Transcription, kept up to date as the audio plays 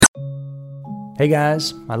Hey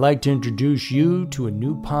guys, I'd like to introduce you to a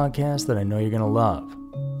new podcast that I know you're going to love.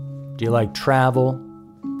 Do you like travel?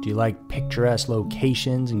 Do you like picturesque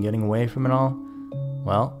locations and getting away from it all?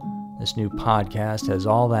 Well, this new podcast has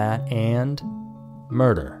all that and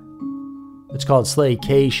murder. It's called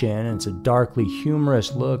Slaycation, and it's a darkly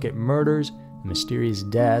humorous look at murders and mysterious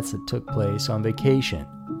deaths that took place on vacation.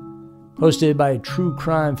 Hosted by a true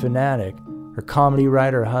crime fanatic, her comedy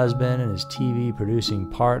writer husband, and his TV producing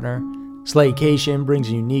partner, Slaycation brings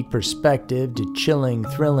a unique perspective to chilling,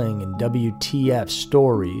 thrilling, and WTF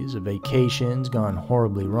stories of vacations gone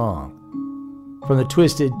horribly wrong. From the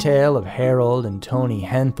twisted tale of Harold and Tony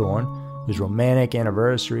Henthorne, whose romantic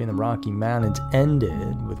anniversary in the Rocky Mountains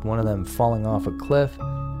ended with one of them falling off a cliff,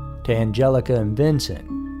 to Angelica and Vincent,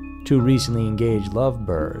 two recently engaged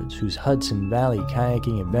lovebirds whose Hudson Valley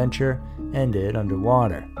kayaking adventure ended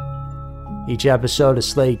underwater. Each episode of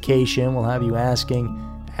Slaycation will have you asking,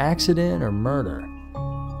 accident or murder?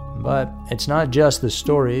 But it's not just the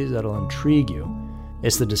stories that'll intrigue you.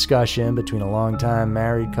 It's the discussion between a longtime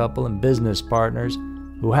married couple and business partners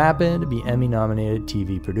who happen to be Emmy-nominated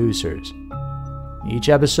TV producers. Each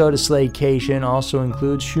episode of Slaycation also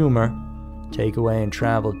includes humor, takeaway and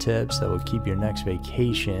travel tips that will keep your next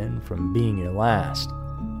vacation from being your last.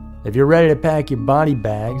 If you're ready to pack your body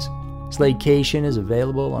bags, Slaycation is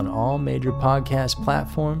available on all major podcast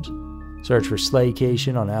platforms. Search for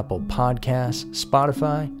Slaycation on Apple Podcasts,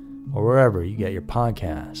 Spotify, or wherever you get your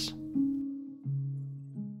podcasts.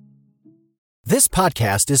 This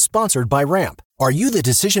podcast is sponsored by Ramp. Are you the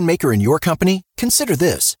decision maker in your company? Consider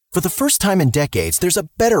this. For the first time in decades, there's a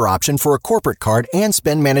better option for a corporate card and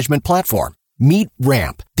spend management platform. Meet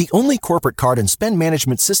Ramp, the only corporate card and spend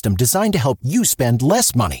management system designed to help you spend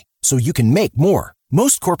less money so you can make more.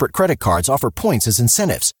 Most corporate credit cards offer points as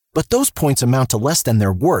incentives, but those points amount to less than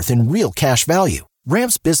their worth in real cash value.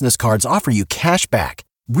 Ramp's business cards offer you cash back,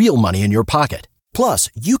 real money in your pocket. Plus,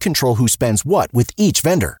 you control who spends what with each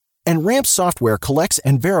vendor. And Ramp's software collects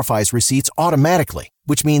and verifies receipts automatically,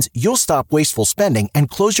 which means you'll stop wasteful spending and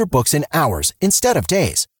close your books in hours instead of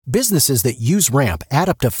days. Businesses that use Ramp add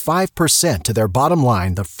up to 5% to their bottom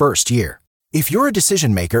line the first year. If you're a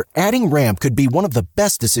decision maker, adding Ramp could be one of the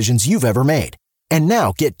best decisions you've ever made. And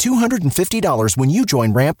now get $250 when you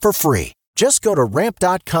join Ramp for free. Just go to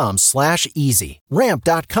ramp.com/easy.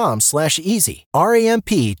 Ramp.com/easy.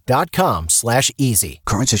 RAMP.com/easy.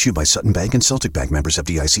 Cards issued by Sutton Bank and Celtic Bank, members of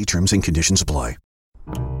FDIC. Terms and conditions apply.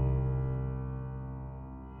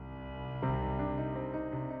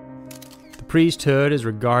 The priesthood is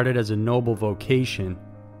regarded as a noble vocation.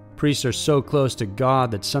 Priests are so close to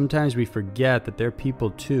God that sometimes we forget that they're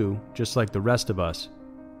people too, just like the rest of us.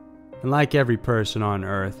 And like every person on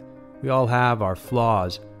earth, we all have our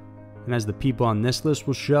flaws. And as the people on this list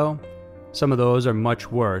will show, some of those are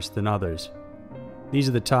much worse than others. These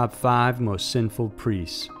are the top 5 most sinful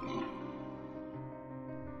priests.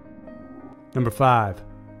 Number 5.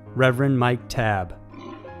 Reverend Mike Tabb.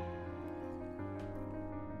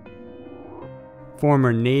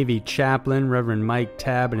 Former Navy chaplain Reverend Mike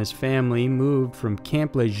Tabb and his family moved from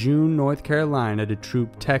Camp Lejeune, North Carolina to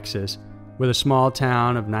Troop, Texas, where the small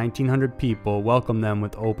town of 1,900 people welcomed them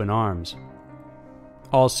with open arms.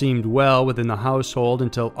 All seemed well within the household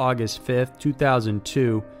until August 5,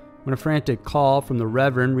 2002, when a frantic call from the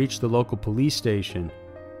Reverend reached the local police station.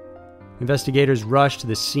 Investigators rushed to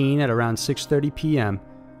the scene at around 6:30 p.m.,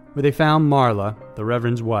 where they found Marla, the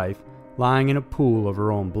Reverend's wife, lying in a pool of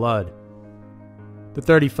her own blood. The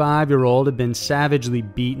 35-year-old had been savagely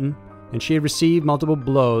beaten, and she had received multiple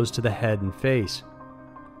blows to the head and face.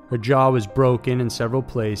 Her jaw was broken in several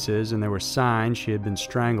places, and there were signs she had been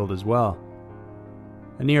strangled as well.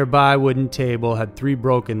 A nearby wooden table had 3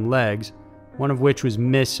 broken legs, one of which was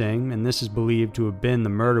missing, and this is believed to have been the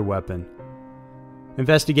murder weapon.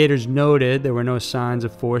 Investigators noted there were no signs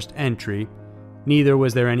of forced entry, neither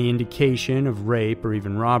was there any indication of rape or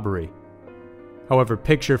even robbery. However,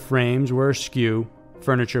 picture frames were askew,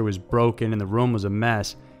 furniture was broken, and the room was a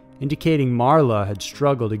mess, indicating Marla had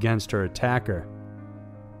struggled against her attacker.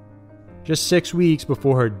 Just 6 weeks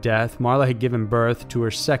before her death, Marla had given birth to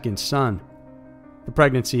her second son. The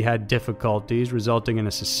pregnancy had difficulties, resulting in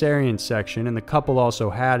a cesarean section, and the couple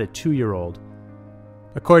also had a 2-year-old.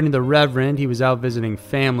 According to the Reverend, he was out visiting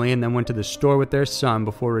family and then went to the store with their son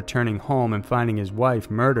before returning home and finding his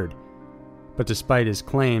wife murdered. But despite his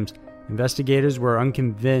claims, investigators were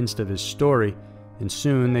unconvinced of his story, and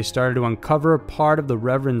soon they started to uncover a part of the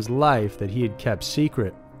Reverend's life that he had kept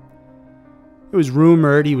secret. It was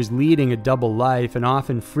rumored he was leading a double life and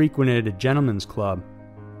often frequented a gentleman's club.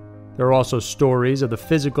 There are also stories of the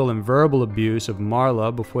physical and verbal abuse of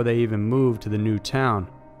Marla before they even moved to the new town.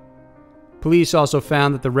 Police also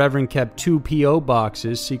found that the Reverend kept 2 P.O.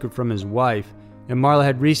 boxes secret from his wife, and Marla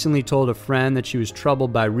had recently told a friend that she was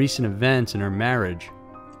troubled by recent events in her marriage.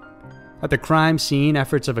 At the crime scene,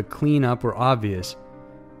 efforts of a cleanup were obvious.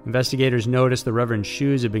 Investigators noticed the Reverend's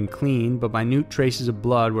shoes had been cleaned, but minute traces of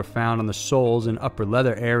blood were found on the soles and upper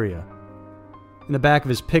leather area. In the back of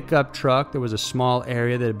his pickup truck, there was a small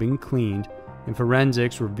area that had been cleaned, and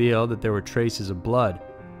forensics revealed that there were traces of blood.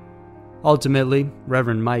 Ultimately,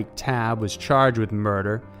 Reverend Mike Tabb was charged with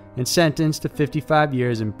murder and sentenced to 55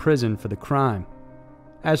 years in prison for the crime.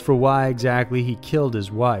 As for why exactly he killed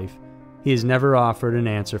his wife, he has never offered an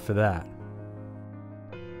answer for that.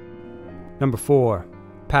 Number 4.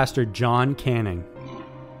 Pastor John Canning.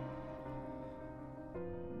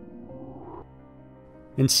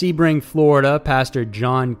 In Sebring, Florida, Pastor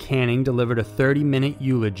John Canning delivered a 30-minute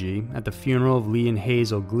eulogy at the funeral of Lee and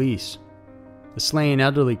Hazel Gleese. The slain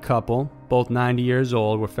elderly couple, both 90 years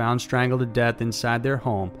old, were found strangled to death inside their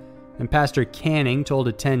home, and Pastor Canning told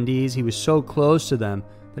attendees he was so close to them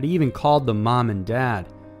that he even called them Mom and Dad.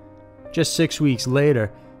 Just 6 weeks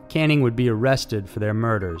later, Canning would be arrested for their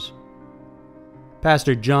murders.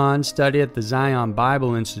 Pastor John studied at the Zion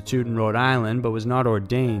Bible Institute in Rhode Island but was not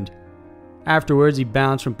ordained. Afterwards, he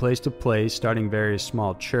bounced from place to place, starting various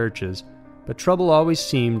small churches, but trouble always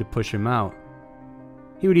seemed to push him out.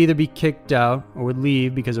 He would either be kicked out or would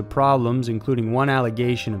leave because of problems, including one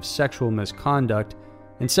allegation of sexual misconduct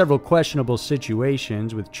and several questionable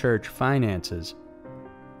situations with church finances.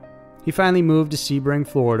 He finally moved to Sebring,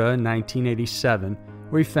 Florida in 1987,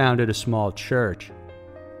 where he founded a small church.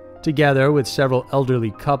 Together with several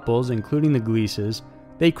elderly couples, including the Gleeses,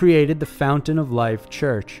 they created the Fountain of Life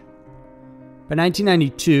Church. By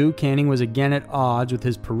 1992, Canning was again at odds with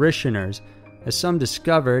his parishioners, as some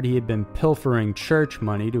discovered he had been pilfering church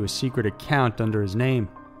money to a secret account under his name.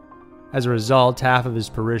 As a result, half of his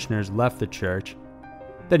parishioners left the church.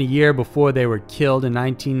 Then a year before they were killed in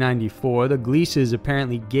 1994, the Gleeses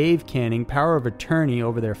apparently gave Canning power of attorney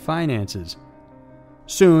over their finances.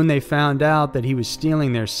 Soon they found out that he was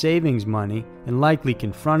stealing their savings money and likely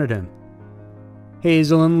confronted him.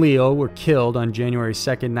 Hazel and Leo were killed on January 2,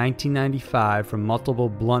 1995 from multiple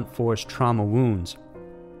blunt force trauma wounds.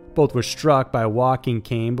 Both were struck by a walking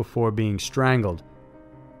cane before being strangled.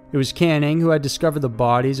 It was Canning who had discovered the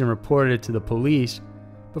bodies and reported it to the police,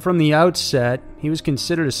 but from the outset, he was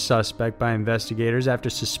considered a suspect by investigators after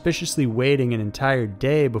suspiciously waiting an entire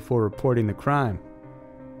day before reporting the crime.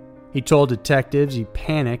 He told detectives he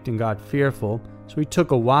panicked and got fearful, so he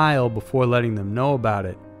took a while before letting them know about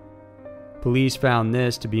it. Police found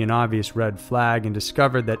this to be an obvious red flag and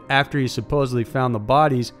discovered that after he supposedly found the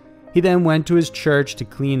bodies, he then went to his church to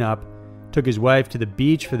clean up, took his wife to the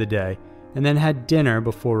beach for the day, and then had dinner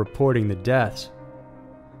before reporting the deaths.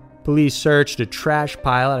 Police searched a trash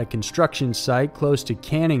pile at a construction site close to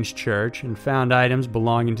Canning's church and found items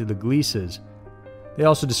belonging to the Gleeses. They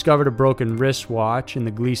also discovered a broken wristwatch in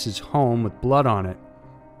the Gleeses' home with blood on it.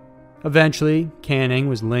 Eventually, Canning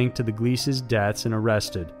was linked to the Gleeses' deaths and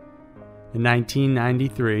arrested. In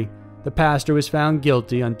 1993, the pastor was found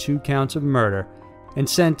guilty on 2 counts of murder and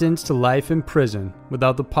sentenced to life in prison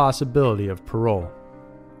without the possibility of parole.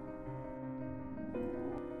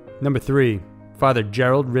 Number 3. Father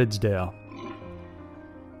Gerald Ridsdale.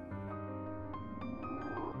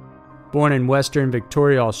 Born in Western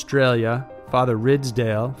Victoria, Australia, Father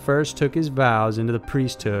Ridsdale first took his vows into the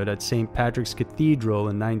priesthood at St. Patrick's Cathedral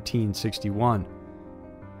in 1961.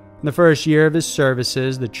 In the first year of his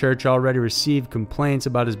services, the church already received complaints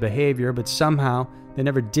about his behavior, but somehow they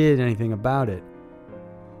never did anything about it.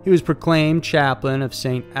 He was proclaimed chaplain of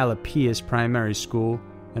St. Aloysius Primary School,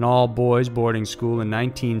 an all-boys boarding school in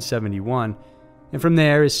 1971, and from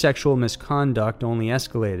there his sexual misconduct only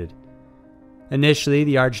escalated. Initially,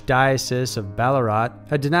 the Archdiocese of Ballarat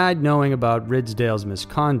had denied knowing about Ridsdale's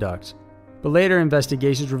misconduct, but later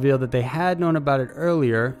investigations revealed that they had known about it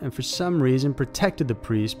earlier and for some reason protected the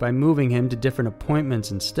priest by moving him to different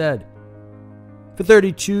appointments instead. For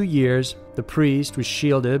 32 years, the priest was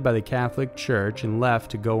shielded by the Catholic Church and left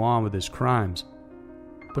to go on with his crimes.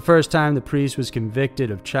 The first time the priest was convicted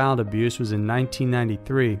of child abuse was in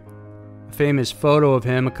 1993. A famous photo of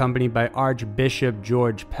him accompanied by Archbishop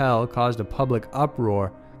George Pell caused a public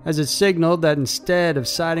uproar, as it signaled that instead of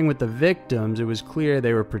siding with the victims, it was clear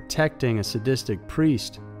they were protecting a sadistic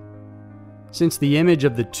priest. Since the image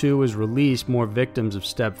of the two was released, more victims have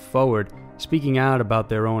stepped forward, speaking out about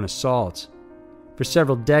their own assaults. For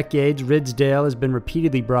several decades, Ridsdale has been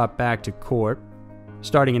repeatedly brought back to court,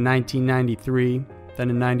 starting in 1993, then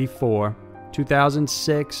in 94,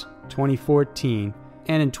 2006, 2014,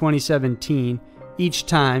 and in 2017, each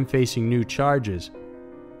time facing new charges.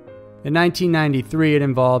 In 1993, it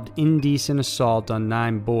involved indecent assault on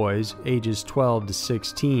 9 boys, ages 12 to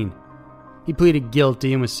 16. He pleaded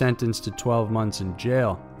guilty and was sentenced to 12 months in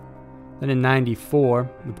jail. Then in 94,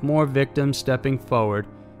 with more victims stepping forward,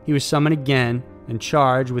 he was summoned again and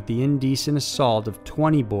charged with the indecent assault of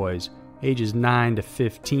 20 boys, ages 9 to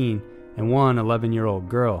 15, and one 11-year-old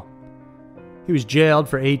girl. He was jailed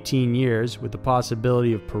for 18 years, with the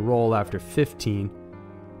possibility of parole after 15.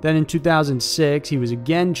 Then in 2006, he was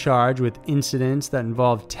again charged with incidents that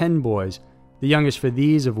involved 10 boys, the youngest for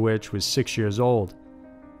these of which was 6 years old.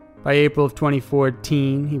 By April of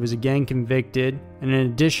 2014, he was again convicted, and an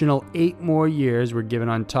additional 8 more years were given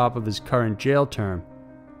on top of his current jail term.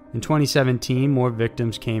 In 2017, more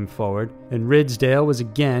victims came forward, and Ridsdale was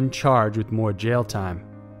again charged with more jail time.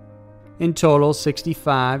 In total,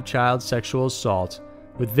 65 child sexual assaults,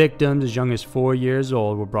 with victims as young as 4 years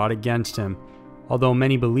old, were brought against him, although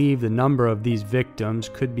many believe the number of these victims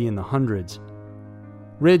could be in the hundreds.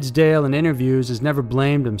 Ridsdale, in interviews, has never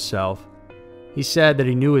blamed himself. He said that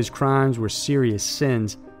he knew his crimes were serious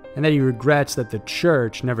sins, and that he regrets that the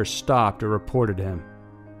church never stopped or reported him.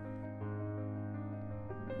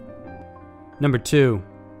 Number 2.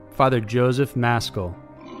 Father Joseph Maskell.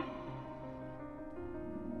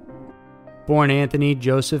 Born Anthony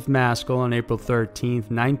Joseph Maskell on April 13,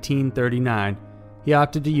 1939, he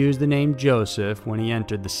opted to use the name Joseph when he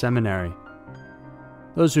entered the seminary.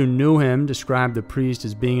 Those who knew him described the priest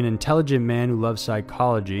as being an intelligent man who loved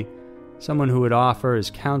psychology, someone who would offer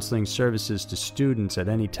his counseling services to students at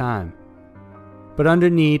any time. But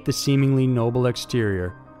underneath the seemingly noble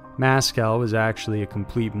exterior, Maskell was actually a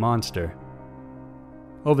complete monster.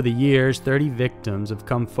 Over the years, 30 victims have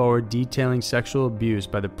come forward detailing sexual abuse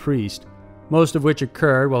by the priest, most of which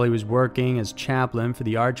occurred while he was working as chaplain for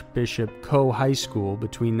the Archbishop Coe High School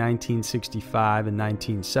between 1965 and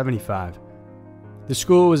 1975. The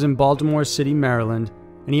school was in Baltimore City, Maryland,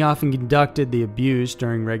 and he often conducted the abuse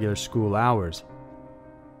during regular school hours.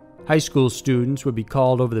 High school students would be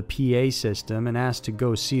called over the PA system and asked to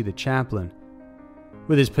go see the chaplain.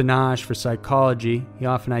 With his panache for psychology, he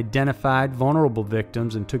often identified vulnerable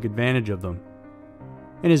victims and took advantage of them.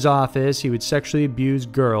 In his office, he would sexually abuse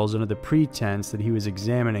girls under the pretense that he was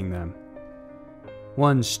examining them.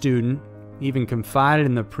 One student even confided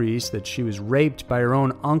in the priest that she was raped by her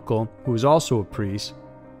own uncle, who was also a priest.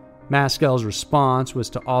 Maskell's response was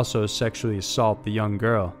to also sexually assault the young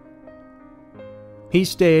girl. He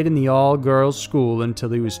stayed in the all-girls school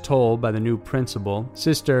until he was told by the new principal,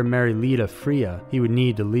 Sister Marilita Freya, he would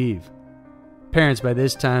need to leave. Parents by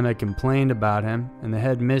this time had complained about him, and the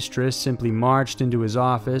head mistress simply marched into his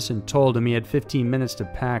office and told him he had 15 minutes to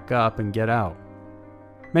pack up and get out.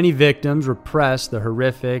 Many victims repressed the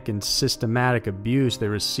horrific and systematic abuse they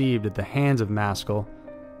received at the hands of Maskell.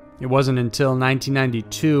 It wasn't until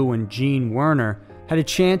 1992, when Jean Werner had a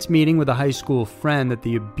chance meeting with a high school friend, that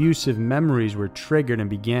the abusive memories were triggered and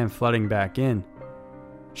began flooding back in.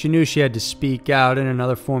 She knew she had to speak out, and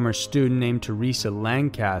another former student named Teresa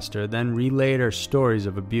Lancaster then relayed her stories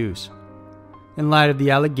of abuse. In light of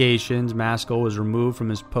the allegations, Maskell was removed from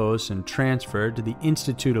his post and transferred to the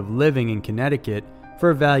Institute of Living in Connecticut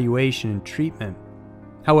for evaluation and treatment.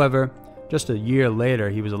 However, just a year later,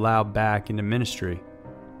 he was allowed back into ministry.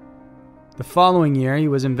 The following year, he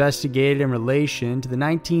was investigated in relation to the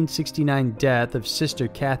 1969 death of Sister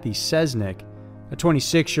Kathy Sesnick, a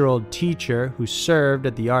 26-year-old teacher who served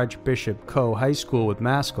at the Archbishop Coe High School with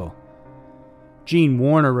Maskell. Jean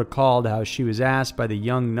Warner recalled how she was asked by the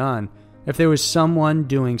young nun if there was someone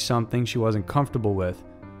doing something she wasn't comfortable with.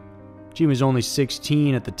 Jean was only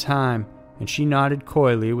 16 at the time, and she nodded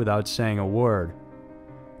coyly without saying a word.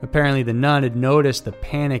 Apparently, the nun had noticed the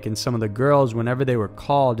panic in some of the girls whenever they were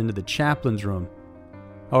called into the chaplain's room.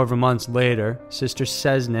 However, months later, Sister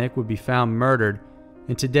Sesnick would be found murdered,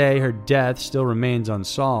 and today her death still remains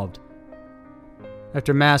unsolved.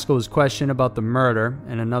 After Maskell was questioned about the murder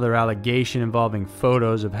and another allegation involving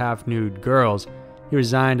photos of half-nude girls, he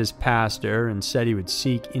resigned as pastor and said he would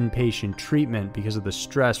seek inpatient treatment because of the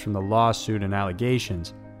stress from the lawsuit and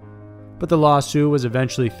allegations. But the lawsuit was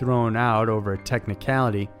eventually thrown out over a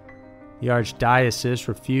technicality. The archdiocese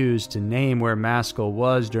refused to name where Maskell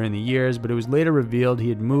was during the years, but it was later revealed he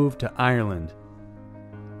had moved to Ireland.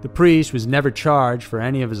 The priest was never charged for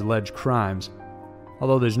any of his alleged crimes.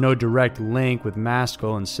 Although there's no direct link with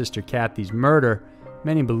Maskell and Sister Kathy's murder,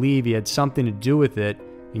 many believe he had something to do with it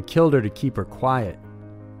and killed her to keep her quiet.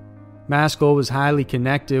 Maskell was highly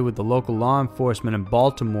connected with the local law enforcement in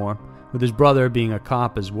Baltimore, with his brother being a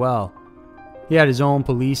cop as well. He had his own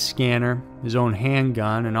police scanner, his own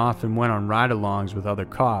handgun, and often went on ride-alongs with other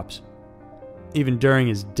cops. Even during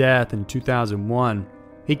his death in 2001,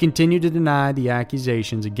 He continued to deny the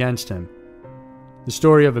accusations against him. The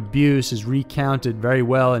story of abuse is recounted very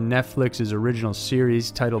well in Netflix's original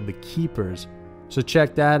series titled The Keepers, so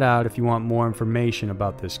check that out if you want more information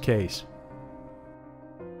about this case.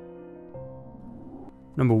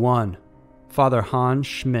 Number 1. Father Hans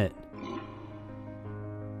Schmidt.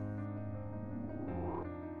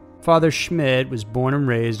 Father Schmidt was born and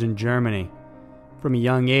raised in Germany. From a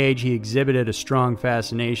young age, he exhibited a strong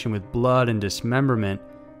fascination with blood and dismemberment,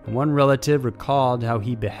 and one relative recalled how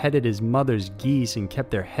he beheaded his mother's geese and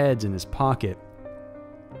kept their heads in his pocket.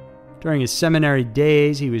 During his seminary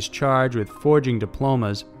days, he was charged with forging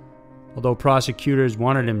diplomas. Although prosecutors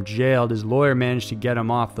wanted him jailed, his lawyer managed to get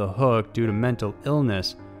him off the hook due to mental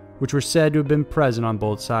illness, which were said to have been present on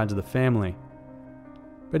both sides of the family.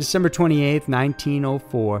 By December 28,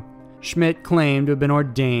 1904, Schmidt claimed to have been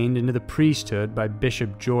ordained into the priesthood by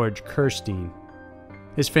Bishop George Kirstein.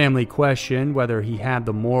 His family questioned whether he had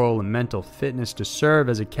the moral and mental fitness to serve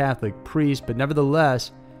as a Catholic priest, but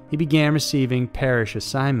nevertheless, he began receiving parish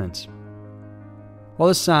assignments. While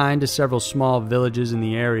assigned to several small villages in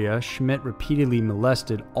the area, Schmidt repeatedly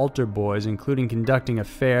molested altar boys, including conducting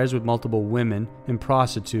affairs with multiple women and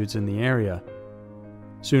prostitutes in the area.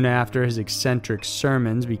 Soon after, his eccentric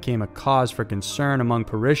sermons became a cause for concern among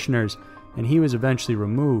parishioners, and he was eventually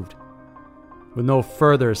removed. With no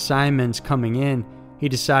further assignments coming in, he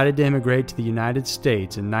decided to immigrate to the United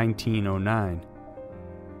States in 1909.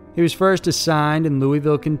 He was first assigned in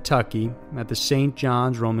Louisville, Kentucky, at the St.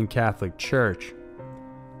 John's Roman Catholic Church.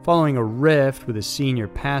 Following a rift with a senior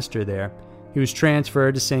pastor there, he was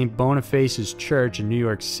transferred to St. Boniface's Church in New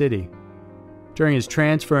York City. During his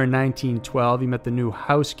transfer in 1912, he met the new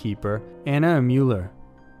housekeeper, Anna Mueller.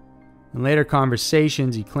 In later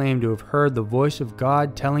conversations, he claimed to have heard the voice of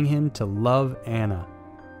God telling him to love Anna.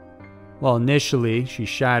 While initially she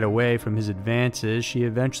shied away from his advances, she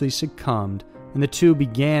eventually succumbed, and the two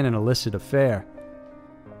began an illicit affair.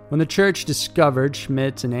 When the church discovered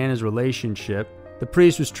Schmidt's and Anna's relationship, the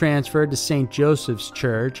priest was transferred to St. Joseph's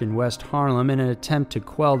Church in West Harlem in an attempt to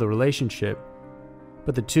quell the relationship.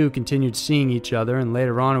 But the two continued seeing each other, and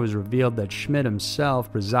later on it was revealed that Schmidt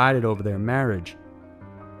himself presided over their marriage.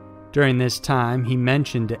 During this time, he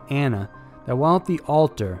mentioned to Anna that while at the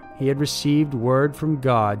altar, he had received word from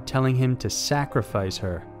God telling him to sacrifice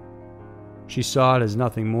her. She saw it as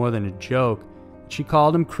nothing more than a joke. She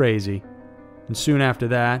called him crazy, and soon after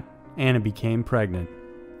that, Anna became pregnant.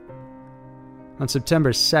 On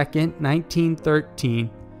September 2, 1913,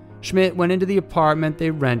 Schmidt went into the apartment they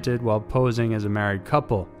rented while posing as a married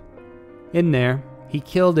couple. In there, he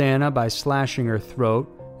killed Anna by slashing her throat,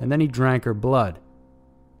 and then he drank her blood.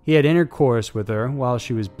 He had intercourse with her while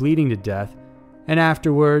she was bleeding to death, and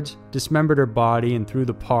afterwards dismembered her body and threw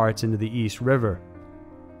the parts into the East River.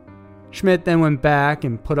 Schmidt then went back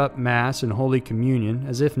and put up Mass and Holy Communion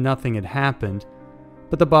as if nothing had happened,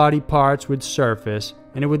 but the body parts would surface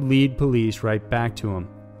and it would lead police right back to him.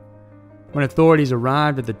 When authorities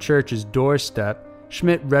arrived at the church's doorstep,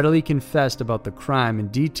 Schmidt readily confessed about the crime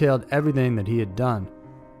and detailed everything that he had done.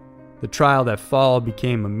 The trial that followed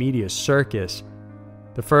became a media circus.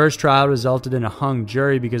 The first trial resulted in a hung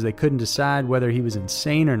jury because they couldn't decide whether he was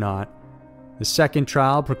insane or not. The second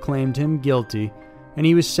trial proclaimed him guilty, and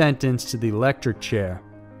he was sentenced to the electric chair.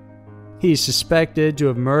 He is suspected to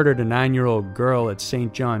have murdered a 9-year-old girl at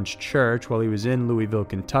St. John's Church while he was in Louisville,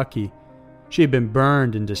 Kentucky. She had been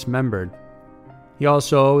burned and dismembered. He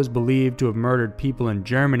also is believed to have murdered people in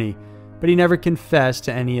Germany, but he never confessed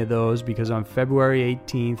to any of those because on February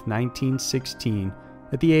 18, 1916,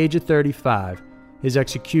 at the age of 35, his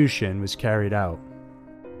execution was carried out.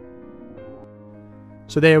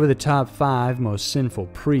 So there were the top 5 most sinful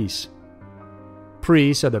priests.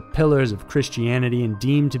 Priests are the pillars of Christianity and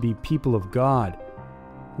deemed to be people of God.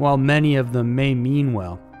 While many of them may mean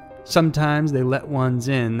well, sometimes they let ones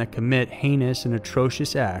in that commit heinous and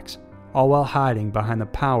atrocious acts, all while hiding behind the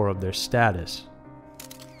power of their status.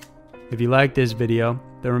 If you like this video,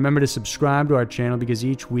 then remember to subscribe to our channel because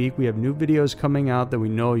each week we have new videos coming out that we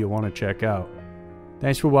know you'll want to check out.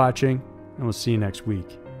 Thanks for watching, and we'll see you next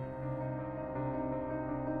week.